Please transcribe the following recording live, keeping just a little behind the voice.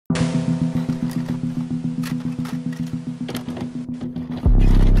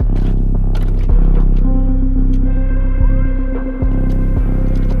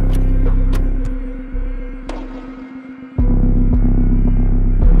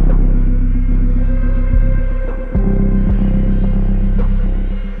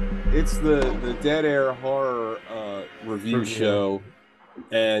It's the Dead Air Horror review Review. show,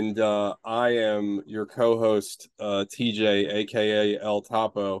 and I am your co-host, TJ, aka El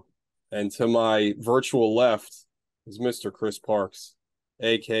Topo, and to my virtual left is Mr. Chris Parks,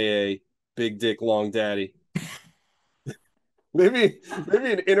 aka Big Dick Long Daddy. Maybe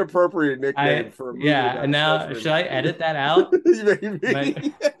an inappropriate nickname for a movie Yeah, and about now children. should I edit that out? My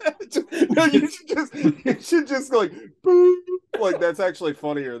Maybe. No, you should just like boom. Like that's actually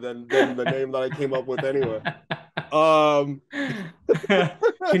funnier than the name that I came up with anyway. Um,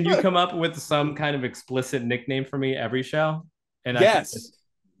 Can you come up with some kind of explicit nickname for me every show? And I can yes,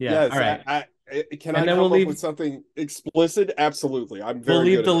 yeah, all yes. right. Can And I then we'll come up leave with something explicit? Absolutely. I'm we'll very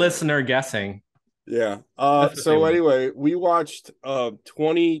leave good the at that. listener guessing. Yeah. That's what they So want. anyway, we watched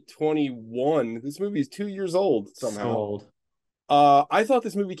 2021. This movie is 2 years old somehow. Sold. I thought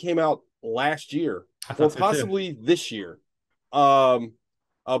this movie came out last year I or thought so too. possibly this year. Um,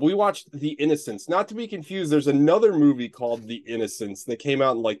 we watched The Innocents. Not to be confused, there's another movie called The Innocents that came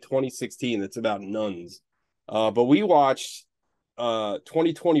out in like 2016 that's about nuns. But we watched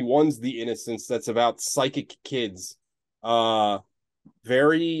 2021's The Innocents that's about psychic kids. Uh,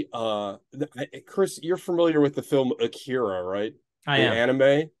 very Chris, you're familiar with the film Akira, right? I The am.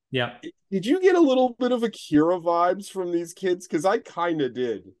 anime. Yeah. Did you get a little bit of Akira vibes from these kids? Because I kind of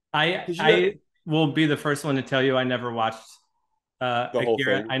did. I Because you had I will be the first one to tell you I never watched the whole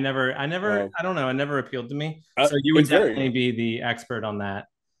Akira. thing. I don't know, it never appealed to me. Uh, So you would it's very definitely be the expert on that.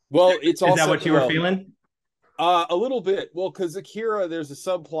 well. It's Is that also what you were feeling? a little bit. Well, because Akira, there's a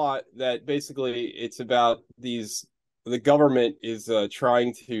subplot that basically it's about these. The government is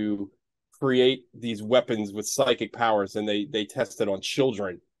trying to create these weapons with psychic powers, and they test it on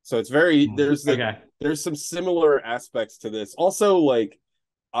children. So it's very Okay. there's some similar aspects to this. Also, like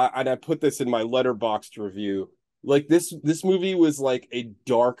I put this in my letterboxed review. Like this movie was like a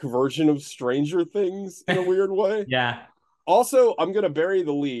dark version of Stranger Things in a weird way. Yeah. Also, I'm gonna bury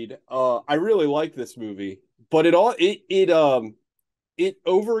the lead. I really like this movie, but it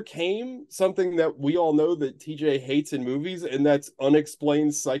overcame something that we all know that TJ hates in movies, and that's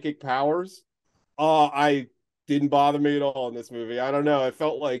unexplained psychic powers. I didn't bother me at all in this movie. I don't know. I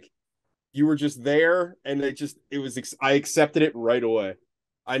felt like you were just there, and it was. I accepted it right away.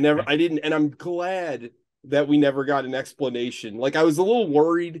 I didn't, and I'm glad that we never got an explanation. Like I was a little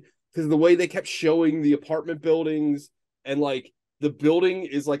worried because the way they kept showing the apartment buildings and like the building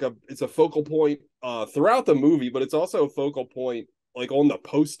is like it's a focal point throughout the movie, but it's also a focal point like on the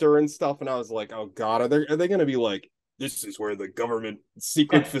poster and stuff. And I was like, oh god, are they going to be like this is where the government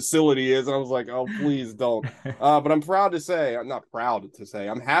secret facility is? And I was like, oh please don't. But I'm proud to say, I'm not proud to say,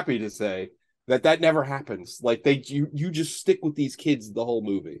 I'm happy to say that never happens. Like you just stick with these kids the whole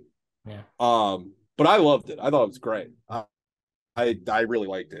movie. Yeah. But I loved it. I thought it was great. I really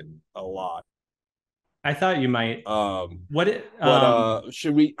liked it a lot. I thought you might. Um, What it but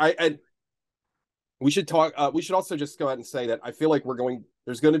should we? We should talk. We should also just go ahead and say that I feel like we're going.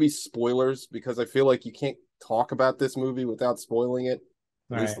 There's going to be spoilers because I feel like you can't talk about this movie without spoiling it,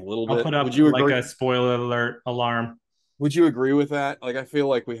 All at least right. a little I'll bit. put Would up you like agree? a spoiler alert alarm. Would you agree with that? Like, I feel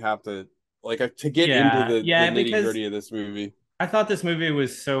like we have to, like, to get into Yeah. the Yeah, nitty because gritty of this movie. I thought this movie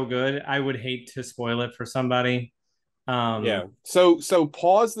was so good. I would hate to spoil it for somebody. Um, Yeah. So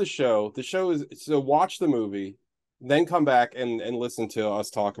pause the show. The show is so watch the movie, then come back and listen to us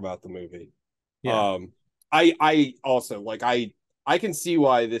talk about the movie. yeah. Um, I also like I can see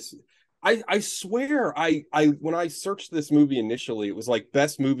why this. I swear I when I searched this movie initially, it was like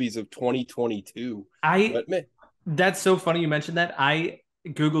best movies of 2022. I But man, That's so funny you mentioned that. I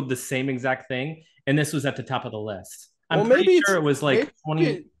Googled the same exact thing, and this was at the top of the list. I'm well pretty maybe sure it was like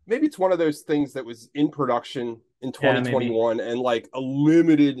 20. maybe it's one of those things that was in production in Yeah, maybe. 2021 and like a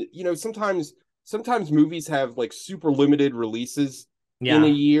limited. Sometimes movies have like super limited releases in a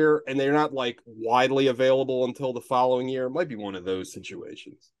Yeah. year and they're not like widely available until the following year. It might be one of those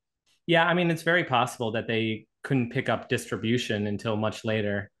situations. Yeah, I mean, it's very possible that they couldn't pick up distribution until much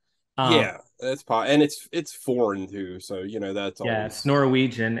later. Um, Yeah, and it's foreign too, so that's yeah, it's always.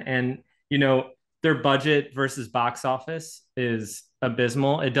 Norwegian, and their budget versus box office is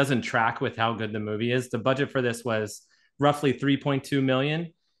abysmal. It doesn't track with how good the movie is. The budget for this was roughly 3.2 million,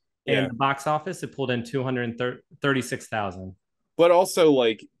 and Yeah, the box office it pulled in 236,000. but also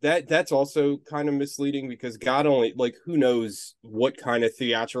like that's also kind of misleading because God only like who knows what kind of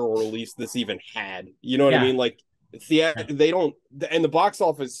theatrical release this even had. You know what I Yeah. mean? Like they don't, and the box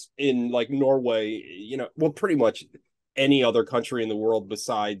office in like Norway, well pretty much any other country in the world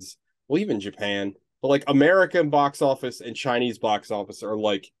besides, well, even Japan, but like American box office and Chinese box office are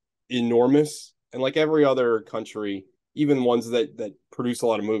like enormous, and like every other country even ones that produce a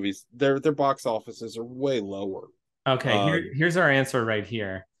lot of movies, their box offices are way lower. Okay, Uh, here's our answer right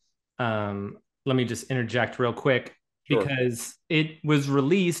here. Let me just interject real quick sure. because it was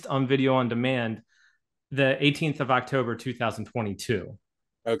released on video on demand the 18th of October 2022.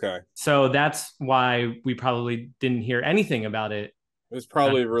 Okay. So that's why we probably didn't hear anything about it It was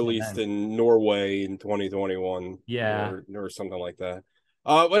probably until released then. in Norway in 2021 Yeah. or something like that.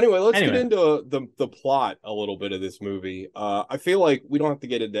 But anyway, let's get Anyway, into the plot a little bit of this movie. I feel like we don't have to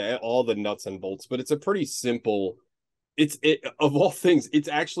get into all the nuts and bolts, but it's a pretty simple. It of all things, it's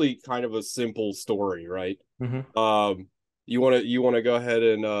actually kind of a simple story, right? mhm. Um, you want to go ahead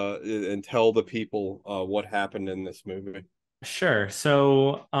and tell the people what happened in this movie. Sure.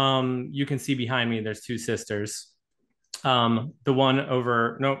 So you can see behind me, there's two sisters. The one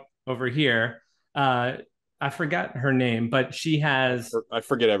over, nope, over here. Uh, I forgot her name, but she has. I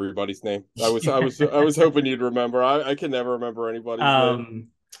forget everybody's name. I was hoping you'd remember. I can never remember anybody's name.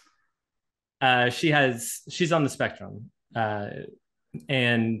 um, she's on the spectrum,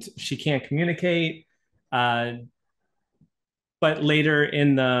 and she can't communicate. Uh, but later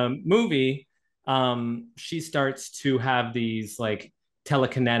in the movie, she starts to have these like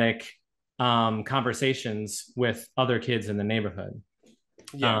telekinetic conversations with other kids in the neighborhood.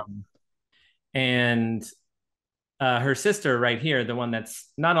 Yeah. Um, and her sister, right here, the one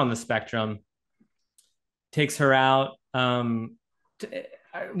that's not on the spectrum, takes her out.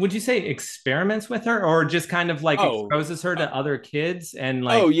 Would you say experiments with her, or just kind of like Oh, exposes her uh, to other kids and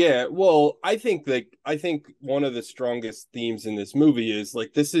oh like, yeah. Well, I think one of the strongest themes in this movie is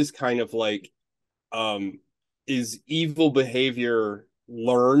like this is kind of like um is evil behavior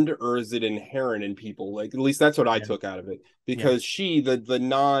learned or is it inherent in people? Like at least that's what I yeah, took out of it yeah, because the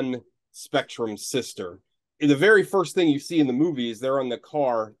non-spectrum sister, the very first thing you see in the movie is they're on the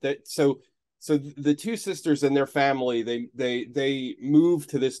car that so the two sisters and their family they move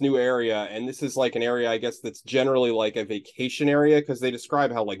to this new area and this is like an area I guess that's generally like a vacation area because they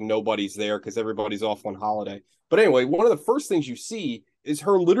describe how like nobody's there because everybody's off on holiday. But anyway, one of the first things you see is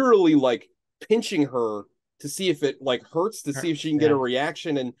her literally like pinching her to see if it like hurts to see if she can get a yeah,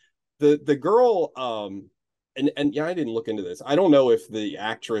 reaction and the girl and yeah, I didn't look into this. I don't know if the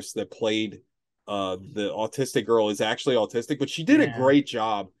actress that played the autistic girl is actually autistic, but she did a yeah, great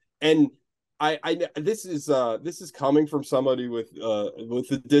job. And I this is coming from somebody with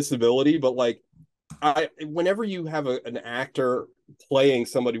a disability, but like I whenever you have an actor playing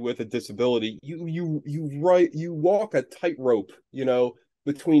somebody with a disability, you walk a tightrope,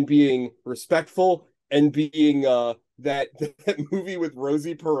 between being respectful and being that movie with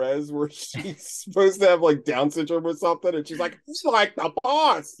Rosie Perez where she's supposed to have like Down syndrome or something, and she's like, "It's like the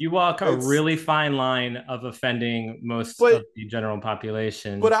boss." you walk a It's really fine line of offending most but of the general but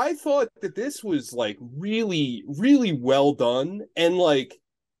population. I thought that this was like really really well done, and like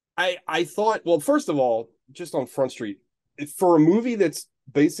I thought, well, first of all, just on Front Street, for a movie that's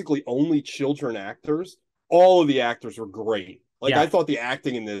basically only children actors, all of the actors were great. Like I Yeah, thought the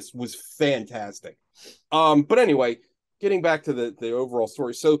acting in this was fantastic. But anyway, getting back to the overall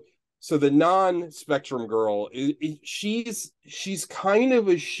story. So the non-spectrum girl, she's kind of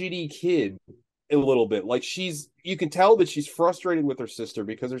a shitty kid a little bit. Like you can tell that she's frustrated with her sister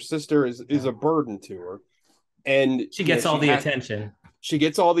because her sister is yeah. a burden to her. And She gets all the attention. she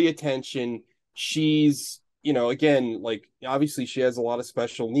gets all the attention. She's, again, like obviously she has a lot of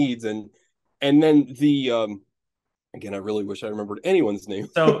special needs and then the again, I really wish I remembered anyone's name.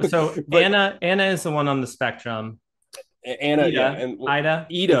 So But Anna is the one on the spectrum. Anna, yeah, Ida, and Ida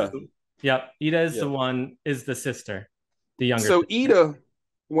is Ida, yep, Ida is yeah. the one is the sister, the younger So sister. Ida,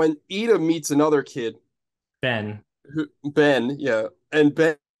 when Ida meets another kid, Ben. Ben, yeah, and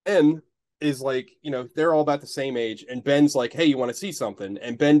Ben is like, they're all about the same age, and Ben's like, "Hey, you want to see something?"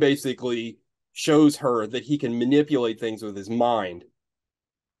 And Ben basically shows her that he can manipulate things with his mind,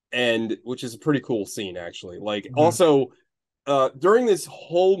 and which is a pretty cool scene actually. Like Mhm. also during this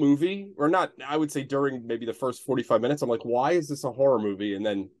whole movie, or not, I would say during maybe the first 45 minutes, I'm like, why is this a horror movie? And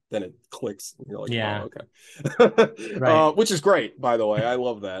then it clicks. And you're like, Yeah, oh, okay. right. Which is great, by the way. I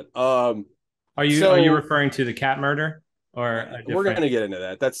love that. Are you So referring to the cat murder or a we're different? gonna get into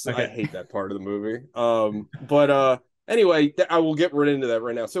that. I Okay. hate that part of the movie. But anyway, I will get right into that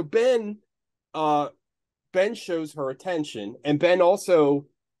right now. So uh Ben shows her attention, and Ben also,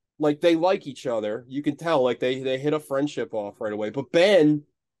 like, they like each other. You can tell, like, they hit a friendship off right away. But Ben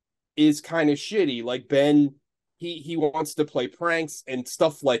is kind of shitty. Like Ben, he wants to play pranks and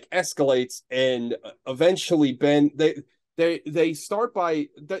stuff like escalates, and eventually Ben they start by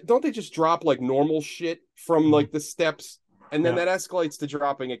don't they just drop like normal shit from Mhm. like the steps, and then Yeah. that escalates to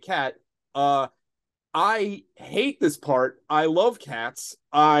dropping a cat. Uh, I hate this part. I love cats.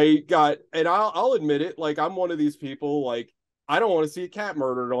 And I'll admit it, like I'm one of these people, like I don't want to see a cat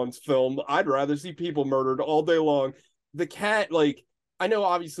murdered on film. I'd rather see people murdered all day long. The cat, like, I know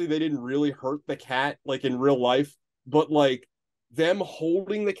obviously they didn't really hurt the cat like in real life, but like them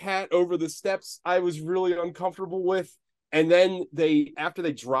holding the cat over the steps, I was really uncomfortable with. And then after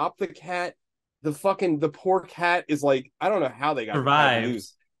they drop the cat, the poor cat is like, I don't know how they got the cat loose,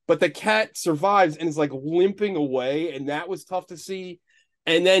 Survives. but the cat survives and is like limping away, and that was tough to see.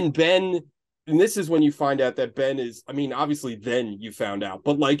 And then Ben, and this is when you find out that Ben is, I mean, obviously then you found out,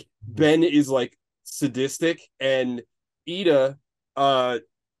 but like Ben is like sadistic, and Ida, uh,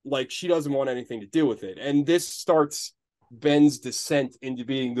 like she doesn't want anything to do with it. And this starts Ben's descent into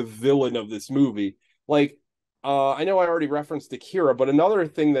being the villain of this movie. Like, I know I already referenced Akira, but another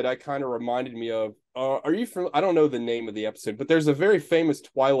thing that I kind of reminded me of, are you from, I don't know the name of the episode, but there's a very famous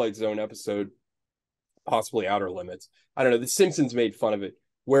Twilight Zone episode, possibly Outer Limits. I don't know. The Simpsons made fun of it,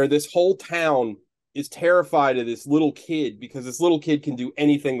 where this whole town is terrified of this little kid because this little kid can do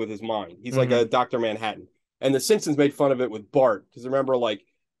anything with his mind. He's like a Mm-hmm. Dr. Manhattan. And the Simpsons made fun of it with Bart, because remember, like,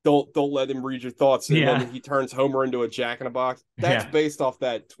 don't let him read your thoughts, and then Yeah. he turns Homer into a jack in a box. That's Yeah. based off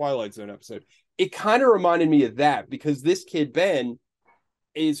that Twilight Zone episode. It kind of reminded me of that, because this kid Ben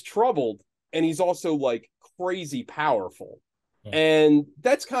is troubled, and he's also like crazy powerful. Yeah. And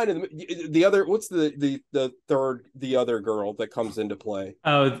that's kind of the other, what's the third, the other girl that comes into play?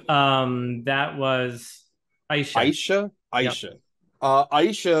 Oh, that was Aisha. Aisha. Yep.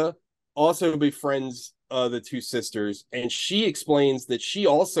 Aisha also befriends the two sisters, and she explains that she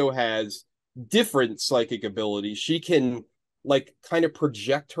also has different psychic abilities. She can like kind of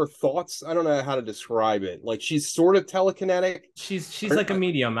project her thoughts. I don't know how to describe it. Like she's sort of telekinetic. She's like a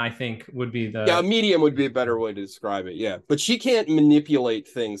medium, I think would be Yeah, a the medium would be a better way to describe it. Yeah, but she can't manipulate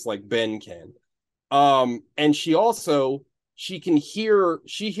things like Ben can. And she can hear,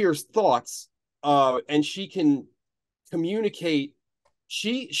 she hears thoughts, and she can communicate.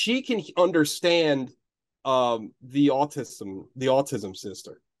 She can understand the autism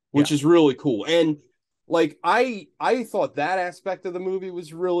sister, which yeah. is really cool. And like I thought that aspect of the movie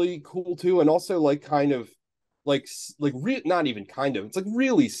was really cool too, and also like kind of not even kind of, it's like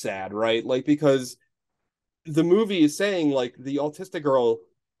really sad, right? Like because the movie is saying like the autistic girl,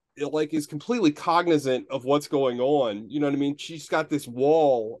 it, like is completely cognizant of what's going on. You know what I mean? She's got this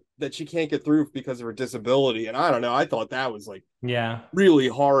wall that she can't get through because of her disability. And I don't know, I thought that was like Yeah. really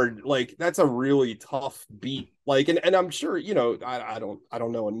hard. Like that's a really tough beat. Like, and I'm sure, you know, I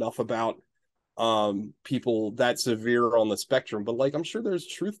don't know enough about people that severe on the spectrum, but like I'm sure there's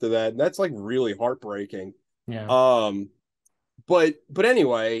truth to that. And that's like really heartbreaking. Yeah. Um, but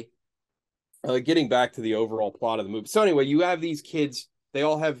anyway, getting back to the overall plot of the movie. So anyway, you have these kids. They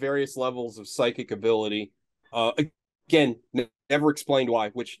all have various levels of psychic ability. Uh, again, never explained why.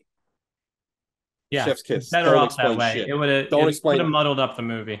 Which Yeah. chef's kiss. Better Don't off that explain way. shit. It Don't would have explain. muddled up the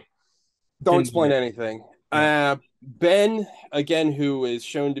movie. Don't Didn't need explain it. anything. Yeah. Ben, again, who is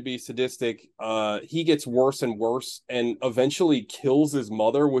shown to be sadistic, he gets worse and worse, and eventually kills his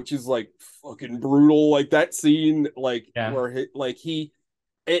mother, which is like fucking brutal. Like that scene, like Yeah. where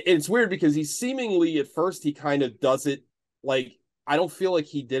it's weird because he seemingly at first he kind of does it like, I don't feel like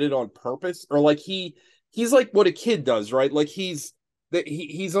he did it on purpose, or like he's like what a kid does, right? Like he's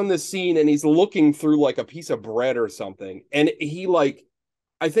on this scene and he's looking through like a piece of bread or something, and he like,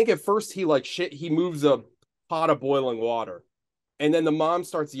 I think at first he like shit, he moves a pot of boiling water, and then the mom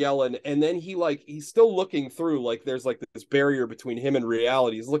starts yelling, and then he's still looking through, like there's like this barrier between him and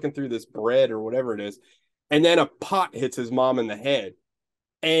reality. He's looking through this bread or whatever it is, and then a pot hits his mom in the head,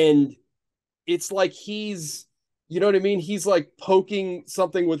 and it's like he's, you know what I mean, he's like poking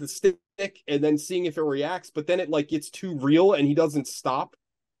something with a stick and then seeing if it reacts, but then it like gets too real and he doesn't stop.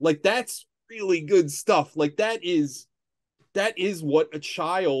 Like that's really good stuff. Like that is what a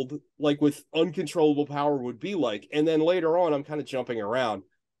child like with uncontrollable power would be like. And then later on, I'm kind of jumping around.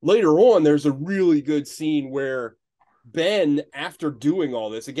 Later on, there's a really good scene where Ben, after doing all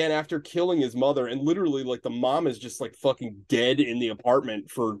this, again, after killing his mother, and literally like the mom is just like fucking dead in the apartment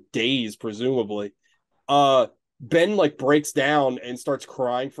for days, presumably. Uh Ben like breaks down and starts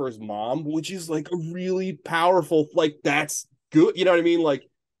crying for his mom, which is like a really powerful, like that's good. You know what I mean? Like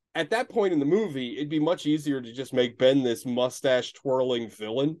at that point in the movie, it'd be much easier to just make Ben this mustache twirling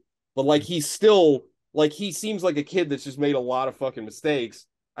villain. But like he's still like, he seems like a kid that's just made a lot of fucking mistakes.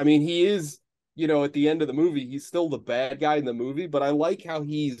 I mean, he is, you know, at the end of the movie, he's still the bad guy in the movie, but I like how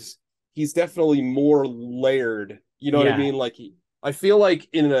he's definitely more layered. You know what I Yeah. mean? Like I feel like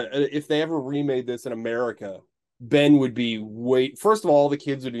if they ever remade this in America, Ben would be way first of all, the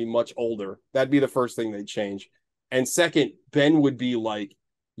kids would be much older. That'd be the first thing they'd change. And second, Ben would be like,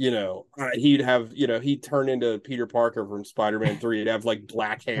 he'd have, he'd turn into Peter Parker from Spider-Man 3. He'd have like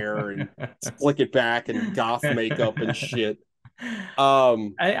black hair and slick it back and goth makeup and shit.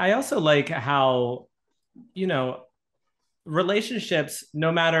 I also like how, you know, relationships,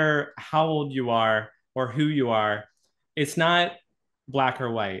 no matter how old you are or who you are, it's not black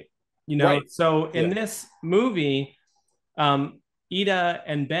or white, you know? Right. So in Yeah. this movie, um, Ida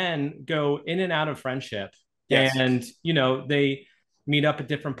and Ben go in and out of friendship. Yes. And, you know, they meet up at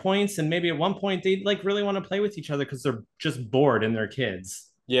different points. And maybe at one point they like really want to play with each other because they're just bored and they're kids.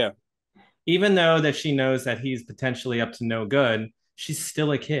 Yeah. Even though that she knows that he's potentially up to no good, she's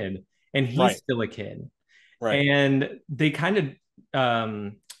still a kid and he's Right. still a kid. Right. And they kind of,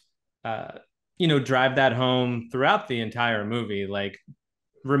 um, uh, you know, drive that home throughout the entire movie. Like,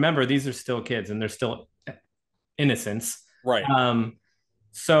 remember, these are still kids and they're still innocents. Right. Um,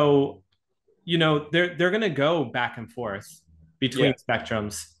 so, you know, they're gonna go back and forth between Yeah.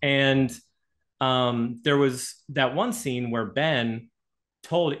 spectrums. And there was that one scene where Ben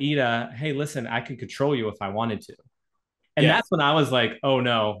told Ida, "Hey, listen, I could control you if I wanted to." And Yeah. that's when I was like, "Oh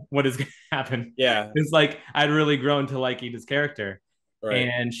no, what is going to happen?" Yeah. It's like I'd really grown to like Ida's character, Right.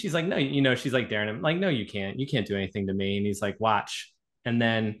 and she's like, "No, you know," she's like daring him, like, "No, you can't do anything to me." And he's like, "Watch." And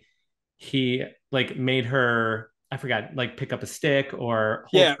then he like made her, I forgot, like pick up a stick or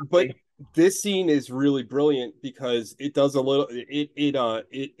hold Yeah, but something. this scene is really brilliant because it does a little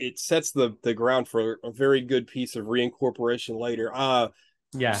it sets the ground for a very good piece of reincorporation later.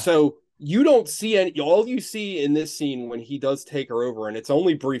 Yeah, So you don't see any all you see in this scene when he does take her over, and it's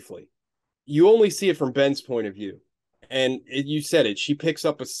only briefly. You only see it from Ben's point of view. And you said it. She picks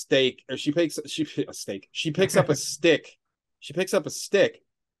up a steak, or she a steak. She picks up a stick. She picks up a stick,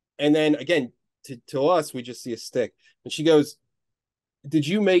 and then again, to us, we just see a stick. And she goes, did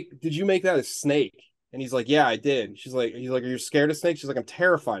you make that a snake? And he's like, yeah, I did. He's like, are you scared of snakes? She's like, I'm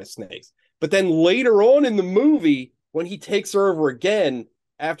terrified of snakes. But then later on in the movie, when he takes her over again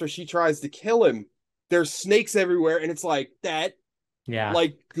after she tries to kill him, there's snakes everywhere, and it's like that. yeah,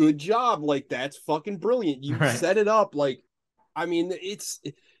 Like, good job. Like, that's fucking brilliant. You right, set it up. Like, I mean, it's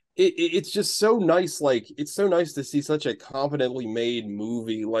just so nice. Like, it's so nice to see such a competently made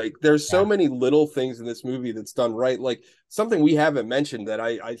movie. Like, there's so yeah, many little things in this movie that's done right. Like, something we haven't mentioned that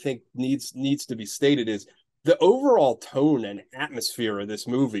I think needs to be stated is the overall tone and atmosphere of this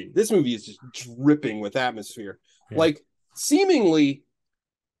movie. This movie is just dripping with atmosphere. yeah, Like, seemingly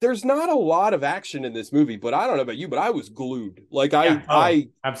there's not a lot of action in this movie, but I don't know about you, but I was glued. Like yeah. Oh, I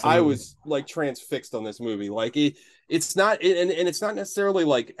absolutely. was like transfixed on this movie. Like it's not and it's not necessarily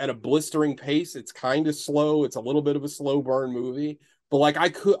like at a blistering pace. It's kind of slow. It's a little bit of a slow burn movie, but like I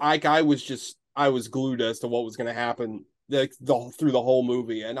was glued as to what was going to happen like through the whole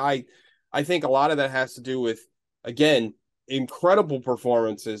movie. And I think a lot of that has to do with again incredible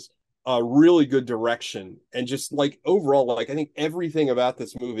performances, really good direction, and just like overall, like I think everything about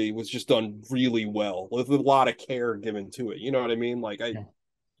this movie was just done really well with a lot of care given to it. You know what I mean? Like I Yeah.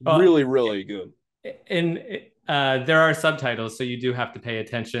 Well, really, really good. and there are subtitles, so you do have to pay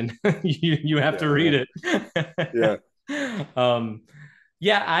attention. You have to Yeah, read yeah, it. yeah, um,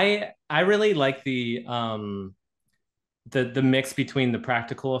 yeah, I really like the mix between the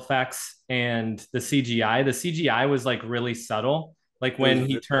practical effects and the CGI. The CGI was like really subtle. Like it was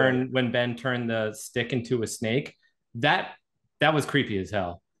yeah. when Ben turned the stick into a snake, that that was creepy as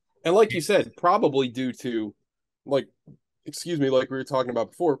hell. And like you said, probably due to like excuse me, like we were talking about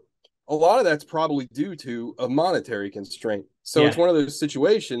before, a lot of that's probably due to a monetary constraint. So it's Yeah. one of those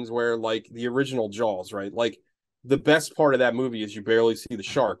situations where, like the original Jaws, right? Like the best part of that movie is you barely see the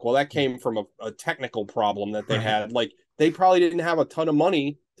shark. Well, that came from a technical problem that they Right. had. Like they probably didn't have a ton of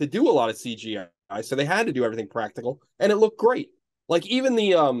money to do a lot of CGI, so they had to do everything practical, and it looked great. Like even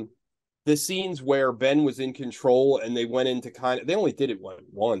the scenes where Ben was in control and they went into they only did it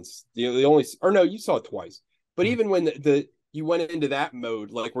once. They only or no, you saw it twice. But even when the you went into that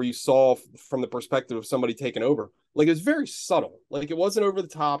mode, like where you saw from the perspective of somebody taking over, like it was very subtle. Like it wasn't over the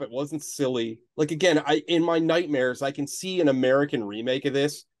top, it wasn't silly. Like again, I in my nightmares, I can see an American remake of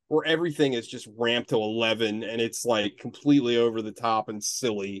this where everything is just ramped to 11 and it's like completely over the top and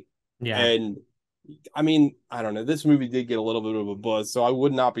silly. Yeah. And I mean, I don't know. This movie did get a little bit of a buzz, so I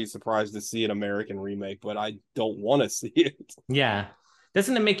would not be surprised to see an American remake, but I don't want to see it. Yeah.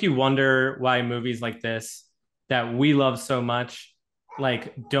 Doesn't it make you wonder why movies like this that we love so much,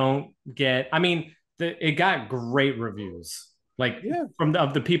 like don't get, I mean, it got great reviews, like Yeah. from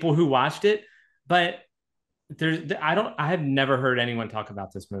of the people who watched it, but I have never heard anyone talk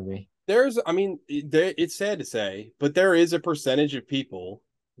about this movie. There's, I mean, it's sad to say, but there is a percentage of people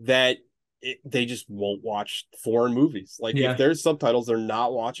that they just won't watch foreign movies. Like if Yeah. there's subtitles, they're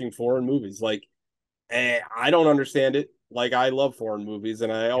not watching foreign movies. Like, I don't understand it. Like I love foreign movies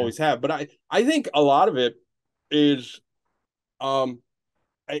and I Yeah. always have, but I think a lot of it is um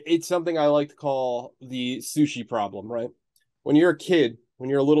it's something I like to call the sushi problem, right? When you're a kid, when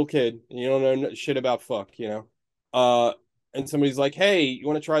you're a little kid, and you don't know shit about fuck, uh, and somebody's like, "Hey, you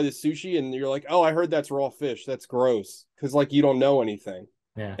want to try this sushi?" And you're like, "Oh, I heard that's raw fish. That's gross," because like you don't know anything,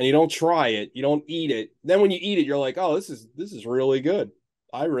 Yeah. and you don't try it, you don't eat it. Then when you eat it, you're like, "Oh, this is really good.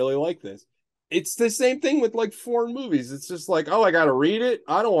 I really like this." It's the same thing with like foreign movies. It's just like, "Oh, I got to read it.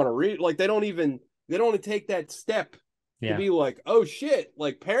 I don't want to read it." Like they don't even take that step to Yeah. be like, oh shit,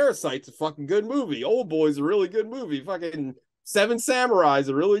 like Parasite's a fucking good movie. Old Boy's a really good movie. Fucking Seven Samurai's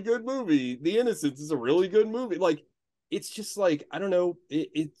a really good movie. The Innocents is a really good movie. Like, it's just like I don't know.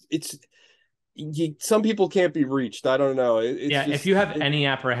 Some people can't be reached. I don't know. It's Yeah, if you just have any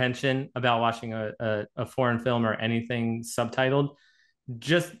apprehension about watching a foreign film or anything subtitled,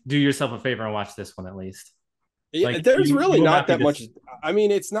 just do yourself a favor and watch this one at least. Like there's you really will not not be that much. dis. I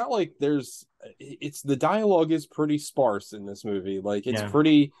mean, it's not like there's. It's the dialogue is pretty sparse in this movie. Like it's Yeah.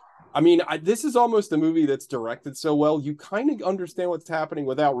 pretty. I mean, this is almost a movie that's directed so well you kind of understand what's happening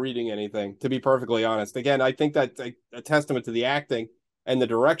without reading anything. To be perfectly honest, again, I think that's a testament to the acting and the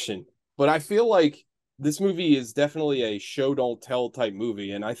direction. But I feel like this movie is definitely a show don't tell type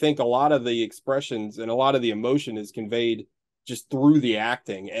movie, and I think a lot of the expressions and a lot of the emotion is conveyed just through the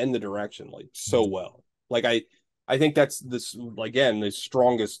acting and the direction, like so well. Like I think that's this again the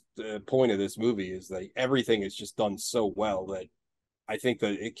strongest point of this movie is that everything is just done so well that I think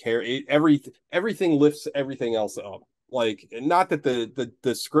that everything lifts everything else up. Like not that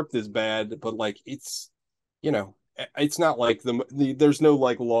the script is bad, but like you know it's not like there's no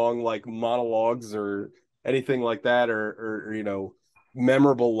like long like monologues or anything like that or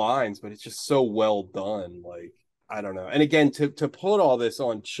memorable lines, but it's just so well done. Like I don't know. And again, to put all this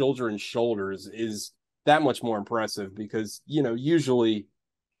on children's shoulders is that much more impressive because usually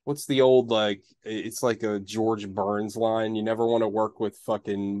what's the old like it's like a George Burns line, you never want to work with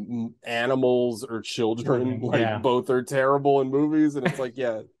fucking animals or children, Children, like yeah. both are terrible in movies, and it's like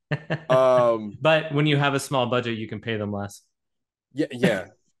um But when you have a small budget, you can pay them less. yeah.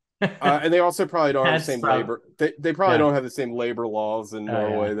 And they also probably don't have the That's same probably, labor. They probably yeah. don't have the same labor laws in Oh yeah.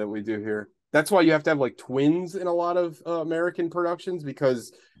 Norway that we do here. That's why you have to have like twins in a lot of American productions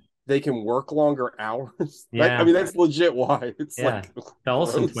because they can work longer hours. I Yeah. mean, that's legit why. It's Yeah. like The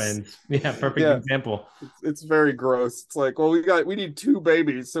Olsen gross. twins. Yeah, perfect Yeah, example. it's very gross. It's like, well, we need two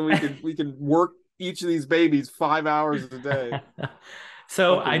babies so we can work each of these babies 5 hours a day.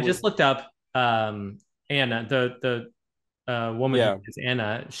 So I Fucking just weird. looked up Anna, the woman who Yeah, is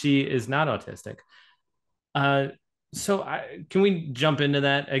Anna. She is not autistic. Uh, can we jump into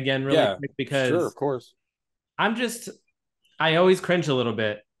that again really yeah, quick sure, of because course. I'm just I always cringe a little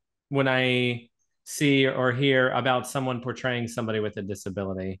bit when I see or hear about someone portraying somebody with a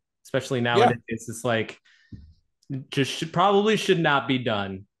disability, especially Yeah, nowadays. It's like just probably should not be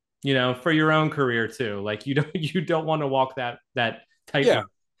done, for your own career too. Like you don't want to walk that yeah, tightrope.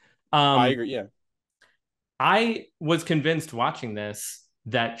 I Um, agree. Yeah. I was convinced watching this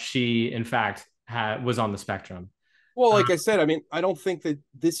that she, in fact, was on the spectrum. Well, Uh, like I said, I mean, I don't think that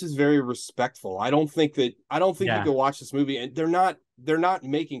this is very respectful. I don't think you yeah, can watch this movie and they're not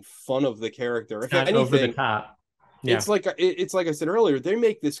making fun of the character. it's If not over the anything, top. Yeah. it's like I said earlier, they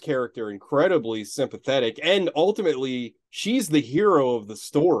make this character incredibly sympathetic and ultimately she's the hero of the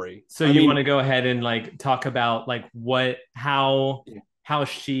story. So I you want mean, to go ahead and like talk about like how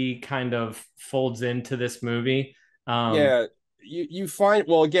she kind of folds into this movie? Um, yeah, you find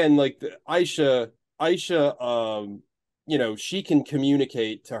well again like Aisha she can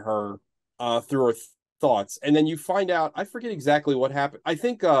communicate to her through her thoughts and then you find out I forget exactly what happened. I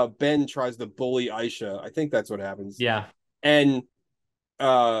think Ben tries to bully Aisha. I think that's what happens. yeah, And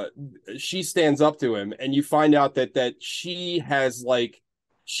uh she stands up to him and you find out that she has like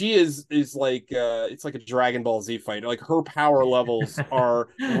she is like it's like a Dragon Ball Z fight. Like her power levels are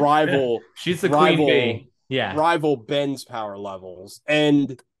she's the queen rival bee. Yeah, rival Ben's power levels.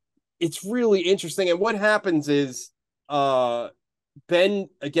 And it's really interesting. And what happens is uh Ben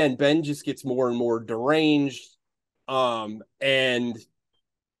just gets more and more deranged. And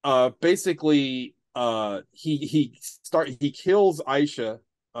basically he kills Aisha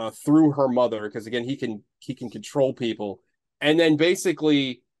through her mother because again he can control people, and then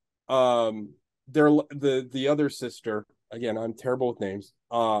basically they're the other sister, again I'm terrible with names,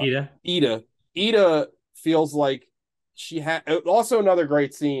 Ida. Ida Ida feels like she had also another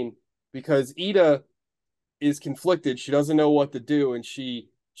great scene because Ida is conflicted. She doesn't know what to do, and she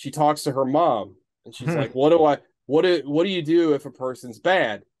talks to her mom, and she's like, what do you do if a person's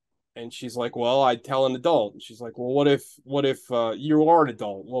bad? And she's like, well, I'd tell an adult. And she's like, well, what if you are an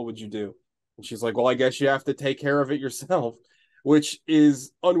adult? What would you do? And she's like, well, I guess you have to take care of it yourself, which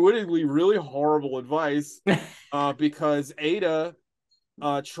is unwittingly really horrible advice, because Ada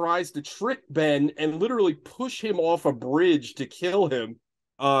tries to trick Ben and literally push him off a bridge to kill him,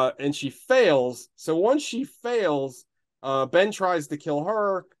 and she fails. So once she fails, Ben tries to kill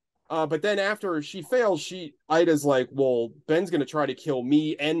her. But then after she fails, Ida's like, well, Ben's gonna try to kill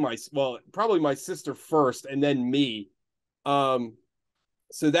me and probably my sister first, and then me. Um,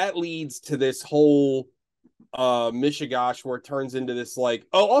 so that leads to this whole Mishigosh where it turns into this like,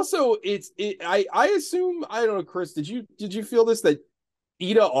 oh, also I assume, I don't know, Chris, did you feel this, that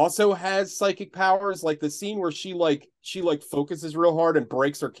Ida also has psychic powers, like the scene where she focuses real hard and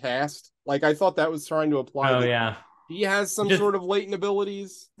breaks her cast? Like, I thought that was trying to imply Oh that yeah. he has some Just sort of latent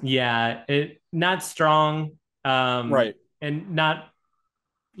abilities. yeah, it not strong, Right. and not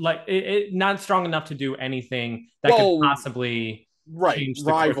like not strong enough to do anything that could Well, possibly right. change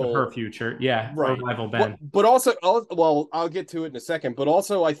the course of her Rival. future. Yeah, or Right. rival But Ben. but also, well, I'll get to it in a second. But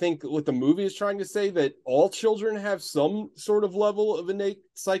also, I think what the movie is trying to say, that all children have some sort of level of innate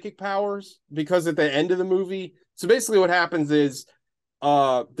psychic powers, because at the end of the movie, so basically what happens is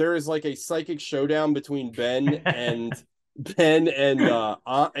there is like a psychic showdown between Ben and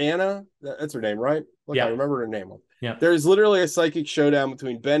Anna. That's her name, right? Look, I Yeah, remember her name. yeah. There's literally a psychic showdown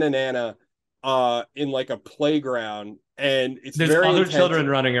between Ben and Anna in like a playground, and it's There's very other intense. children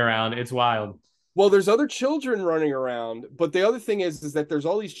running around. It's wild. Well, there's other children running around, but the other thing is that there's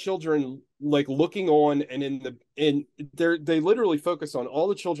all these children like looking on, and they literally focus on all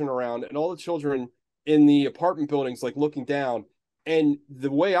the children around and all the children in the apartment buildings like looking down. And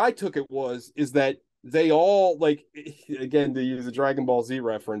the way I took it is that they all like, again, to use a Dragon Ball Z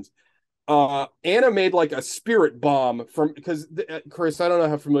reference, Anna made like a spirit bomb from, because Chris, I don't know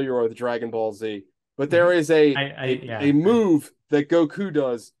how familiar you are with Dragon Ball Z, but there is a Yeah, move that Goku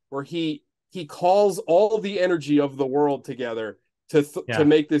does where he calls all the energy of the world together to yeah.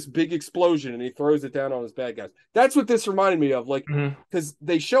 make this big explosion, and he throws it down on his bad guys. That's what this reminded me of, like, Mhm. because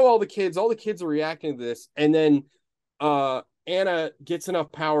they show all the kids are reacting to this, and then Anna gets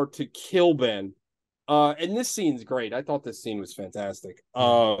enough power to kill Ben. And this scene's great. I thought this scene was fantastic.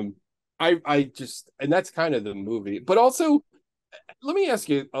 Yeah. I just, and that's kind of the movie. But also, let me ask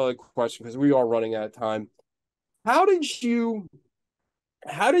you a question, because we are running out of time. How did you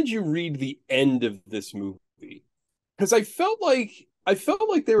how did you read the end of this movie? Because I felt like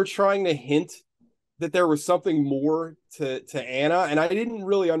they were trying to hint that there was something more to Anna, and I didn't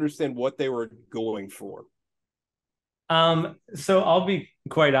really understand what they were going for. So I'll be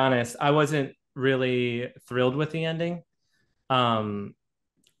quite honest. I wasn't really thrilled with the ending. Um,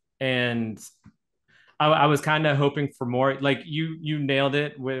 and I was kind of hoping for more. Like you nailed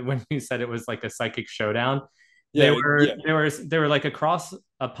it when you said it was like a psychic showdown. They Yeah, were yeah, they were like across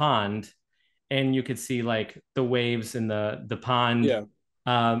a pond, and you could see like the waves in the pond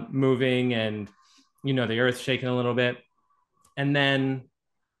yeah, moving, and the earth shaking a little bit. And then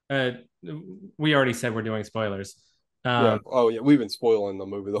uh, we already said we're doing spoilers. yeah. Um, Oh, yeah. We've been spoiling the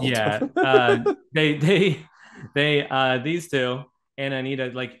movie the whole yeah, time. they these two and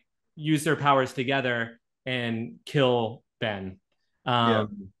Anita like use their powers together and kill Ben. Yeah.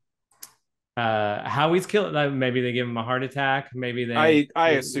 How he's killed, maybe they give him a heart attack, maybe I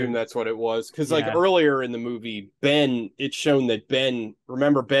assume that's what it was, because like yeah, earlier in the movie, it's shown that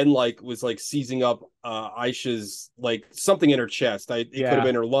remember Ben like was like seizing up Aisha's like something in her chest. It could have yeah.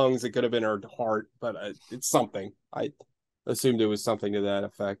 been her lungs, it could have been her heart, but it's something. I assumed it was something to that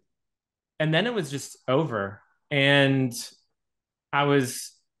effect. And then it was just over, and I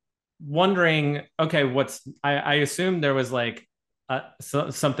was wondering, okay, I assumed there was like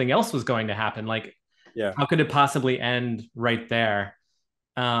something else was going to happen. Like, Yeah, how could it possibly end right there?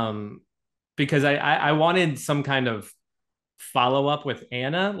 Um, because I wanted some kind of follow up with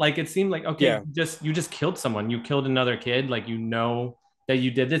Anna. Like, it seemed like, okay, yeah, you just killed someone, you killed another kid. Like, that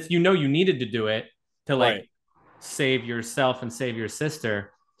you did this. You needed to do it to like right. save yourself and save your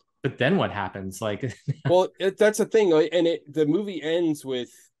sister. But then what happens? Like, Well, that's the thing, like, and the movie ends with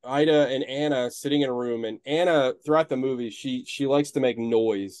Ida and Anna sitting in a room, and Anna throughout the movie she likes to make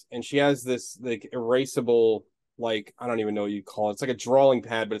noise, and she has this like erasable, like, I don't even know what you call it. It's like a drawing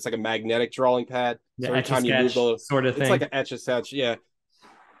pad, but it's like a magnetic drawing pad. the So every etch a time you move sketch sort of it's like thing. an etch a sketch, yeah.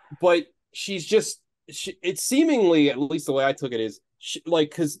 But it's seemingly, at least the way I took it, is like,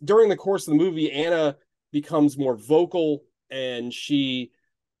 because during the course of the movie, Anna becomes more vocal, and she's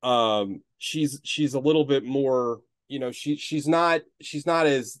a little bit more, she's not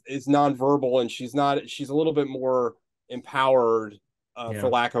as nonverbal, and she's a little bit more empowered, for Yeah.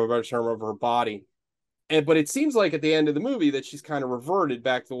 lack of a better term, of her body. But it seems like at the end of the movie that she's kind of reverted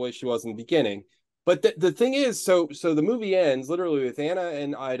back to the way she was in the beginning. But the thing is, so the movie ends literally with Anna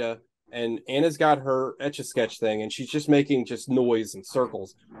and Ida, and Anna's got her etch a sketch thing, and she's just making just noise and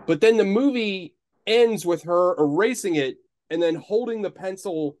circles. But then the movie ends with her erasing it and then holding the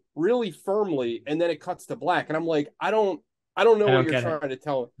pencil really firmly, and then it cuts to black. And I'm like, I don't know I what don't you're get it. trying to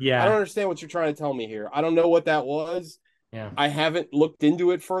tell. I don't Yeah. understand what you're trying to tell me here. I don't know what that was. Yeah. I haven't looked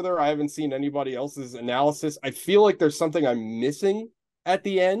into it further. I haven't seen anybody else's analysis. I feel like there's something I'm missing at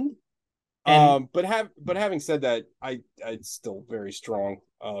the end. And But having said that, it's still very strong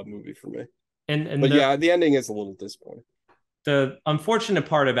movie for me. and But yeah, the ending is a little disappointing. the unfortunate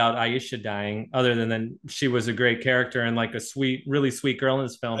part about Aisha dying, other than then she was a great character and like a sweet, really sweet girl in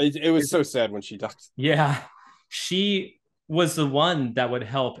this film, It was is so sad when she died. yeah, she was the one that would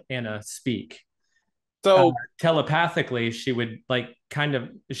help Anna speak. Uh, So, Telepathically, she would like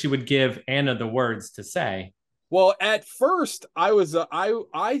she would give Anna the words to say. well, at first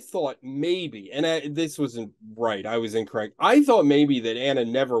I thought maybe, and this wasn't right. I was incorrect. I thought maybe that Anna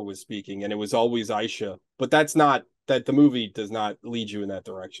never was speaking and it was always Aisha, but that's not that the movie does not lead you in that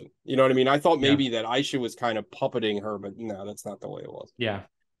direction. You know what I mean? I thought Yeah, maybe that Aisha was kind of puppeting her, but no, that's not the way it was. yeah.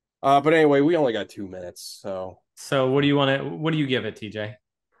 But anyway, we only got 2 minutes, so So what do you want to? What do you give it, TJ?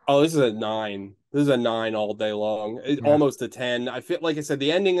 oh, this is a 9. This is a 9 all day long. Yeah. Almost a 10. I feel like I said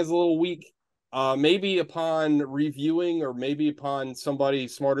the ending is a little weak. Maybe upon reviewing, or maybe upon somebody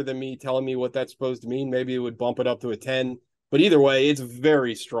smarter than me telling me what that's supposed to mean, maybe it would bump it up to a 10. But either way, it's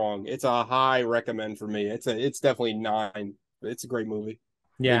very strong. It's a high recommend for me. It's definitely 9. It's a great movie.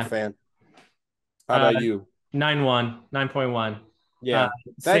 Big Yeah. fan. How Uh, about you? 9.1, 9.1. Yeah.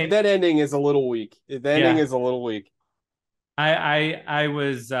 That Same. that ending is a little weak. The ending Yeah. is a little weak. I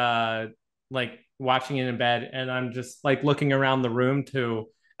was like watching it in bed, and I'm just like looking around the room to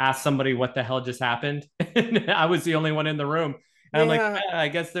ask somebody what the hell just happened. And I was the only one in the room. And I'm like, Yeah, I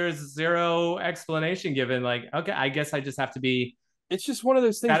guess there's zero explanation given. Like, okay, I guess I just have to be it's just one of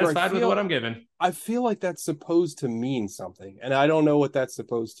those things where satisfied with what I'm given. I feel like that's supposed to mean something, and I don't know what that's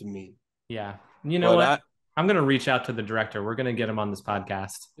supposed to mean. Yeah. You know But what? I I'm gonna reach out to the director. We're gonna get him on this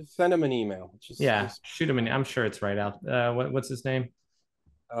podcast. just send him an email. Yeah, Just shoot him in. I'm sure it's right out. What's his name?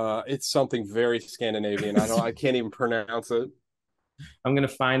 it's something very Scandinavian. I can't even pronounce it. I'm gonna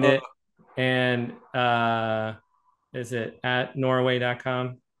find Uh, it. And is it at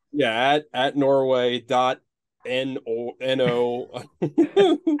norway.com? yeah, at Norway dot no.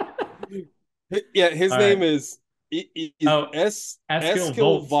 Yeah, his All name right. is Oh,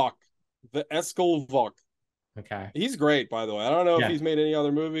 Eskil Volt. Eskilvok, the Eskilvok. Okay. He's great, by the way. I don't know if Yeah, he's made any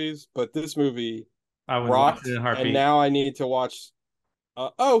other movies, but this movie I would watch it rocked, in a and heartbeat. now I need to watch.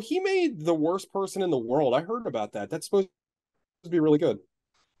 Oh, he made The Worst Person in the World. I heard about that. That's supposed to be really good.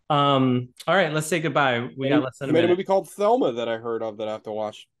 All right, let's say goodbye. We And got less than he a made a minute. movie called Thelma that I heard of that I have to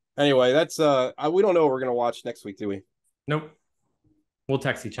watch. Anyway, that's we don't know what we're gonna watch next week, do we? Nope. We'll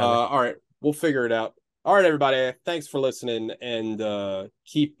text each other. All right, we'll figure it out. All right, everybody. Thanks for listening, and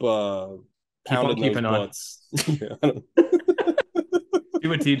keep Keep on pounding those keeping on. butts. Yeah, Do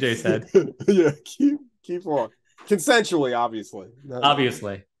what TJ said. yeah, keep on consensually, obviously.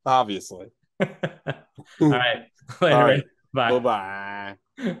 Obviously. Obviously. All right. All Later, right. man. Bye. Bye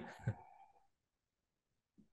bye.